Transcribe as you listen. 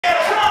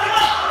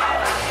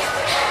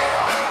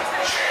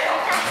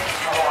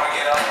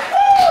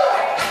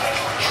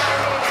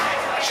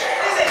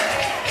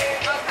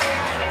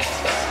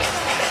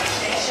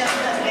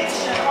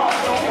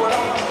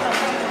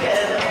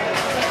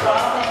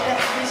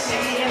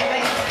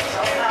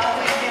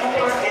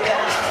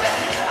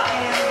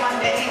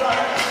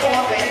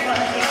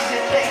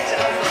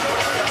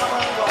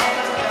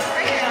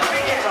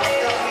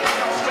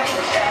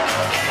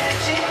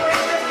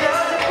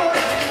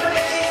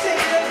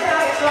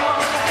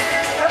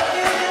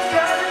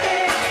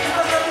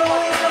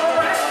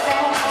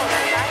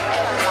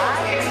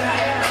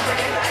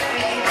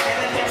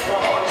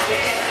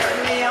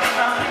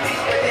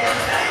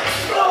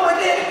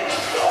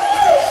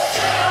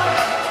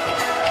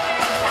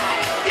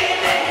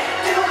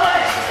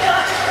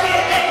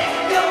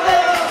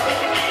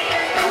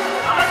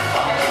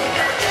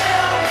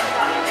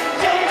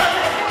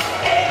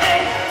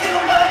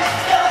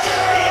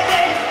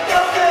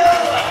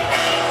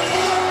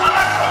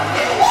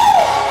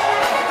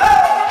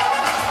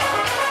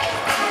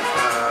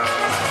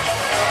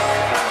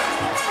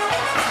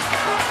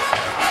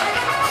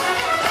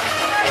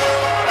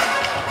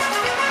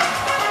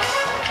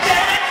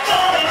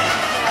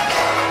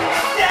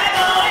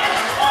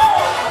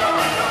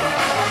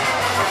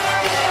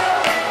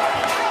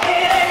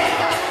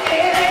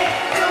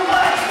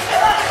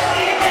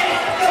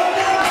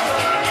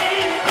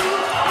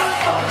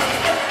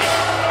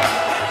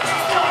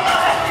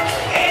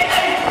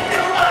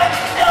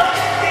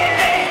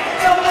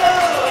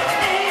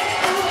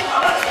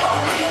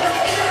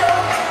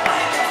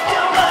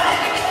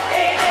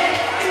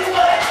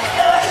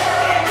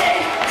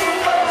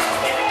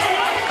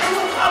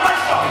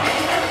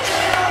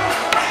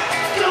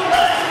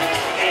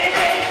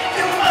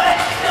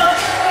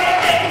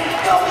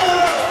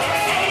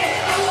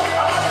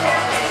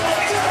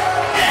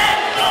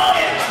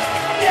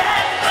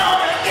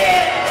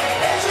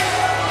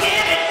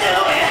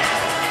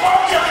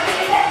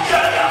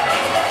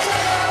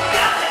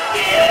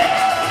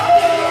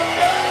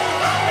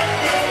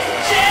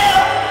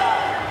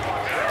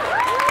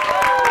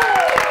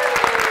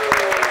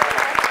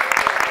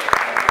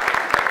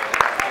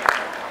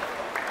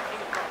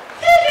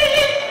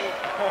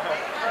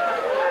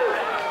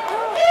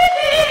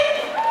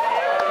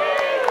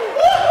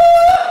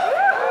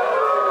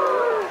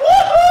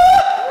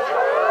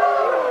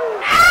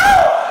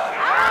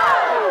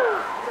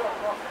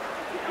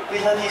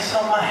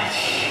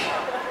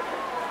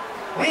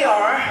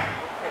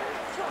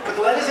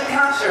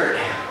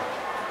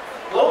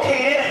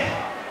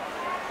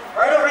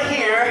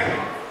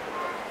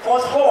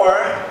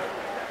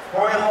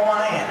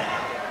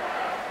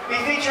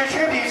feature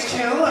tributes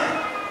to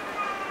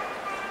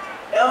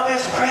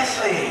Elvis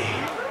Presley.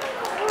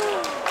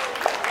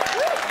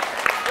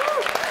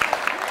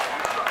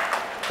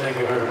 Thank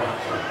you very much.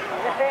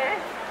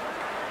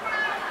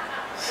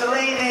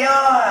 Celine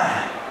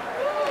Dion.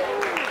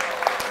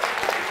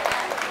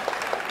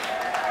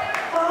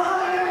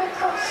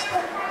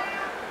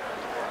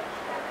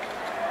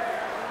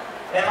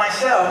 And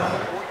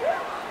myself,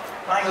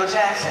 Michael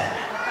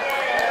Jackson.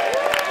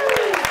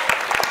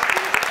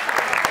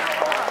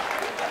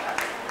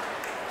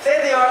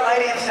 State-of-the-art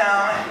lighting and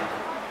sound.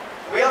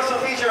 We also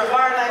feature a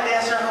fire night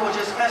dancer who will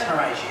just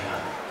mesmerize you.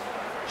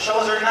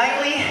 Shows are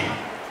nightly,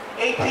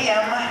 8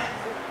 p.m.,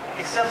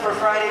 except for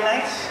Friday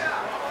nights.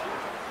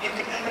 You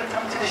can even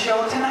come to the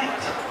show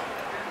tonight.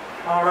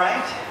 All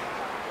right?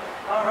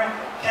 All right.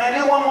 Can I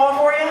do one more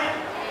for you?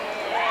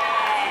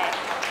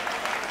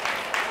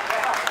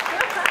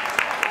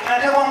 Can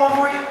I do one more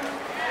for you?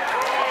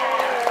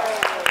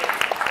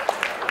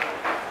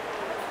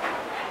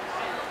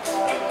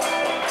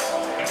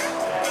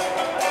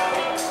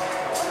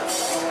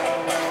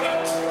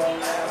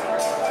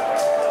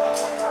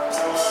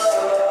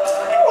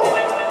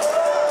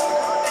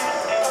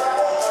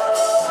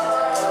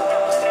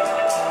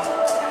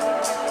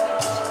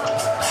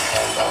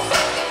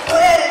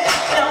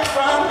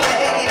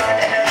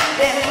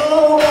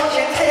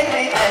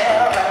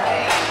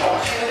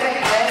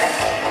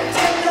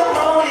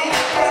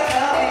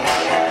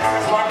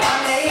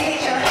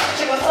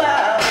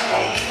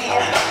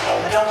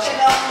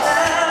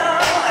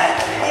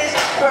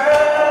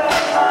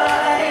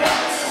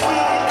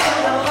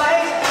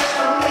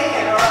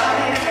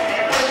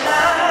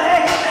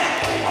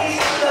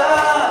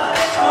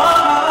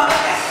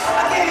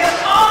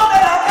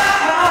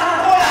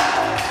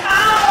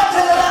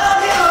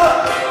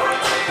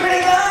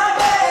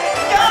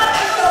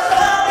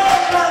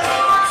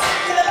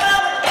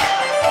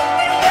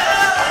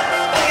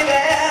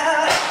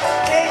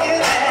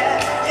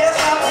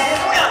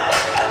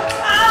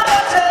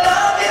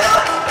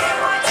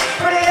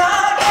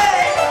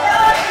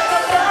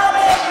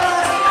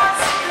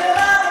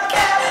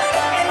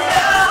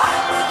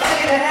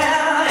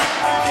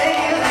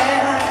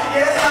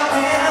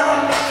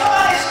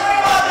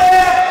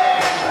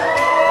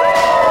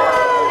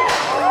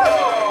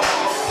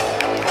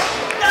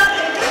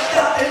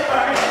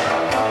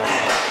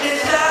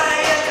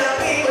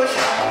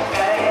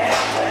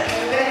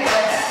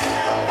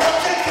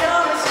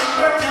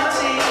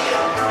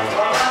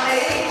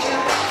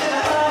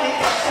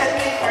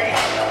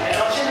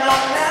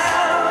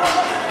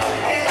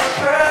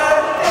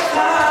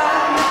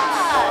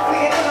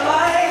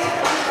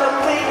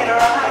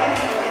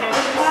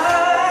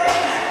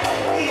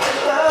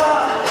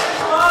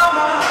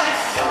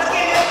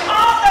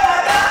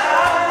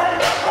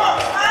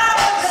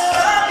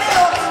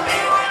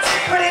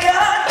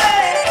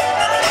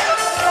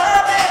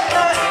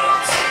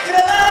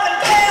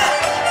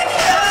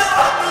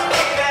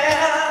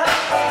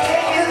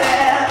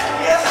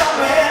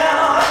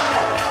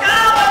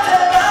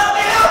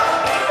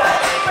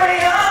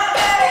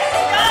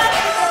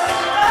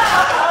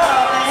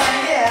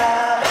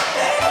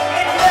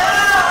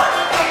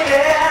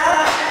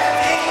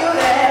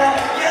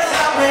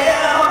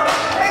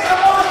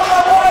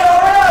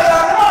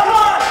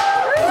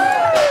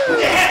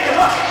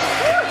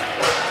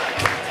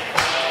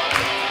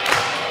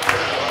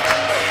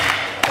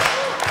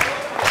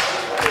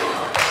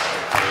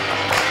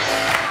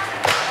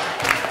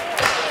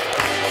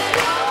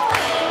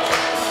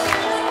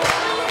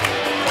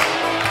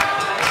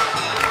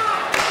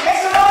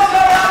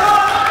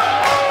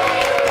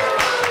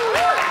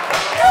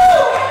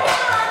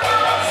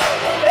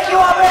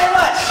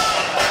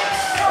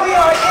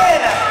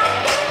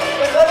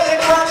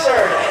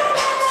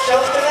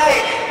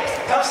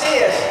 Come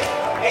see us,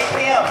 8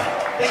 p.m.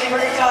 Thank you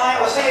for your time.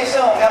 We'll see you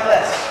soon. God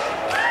bless.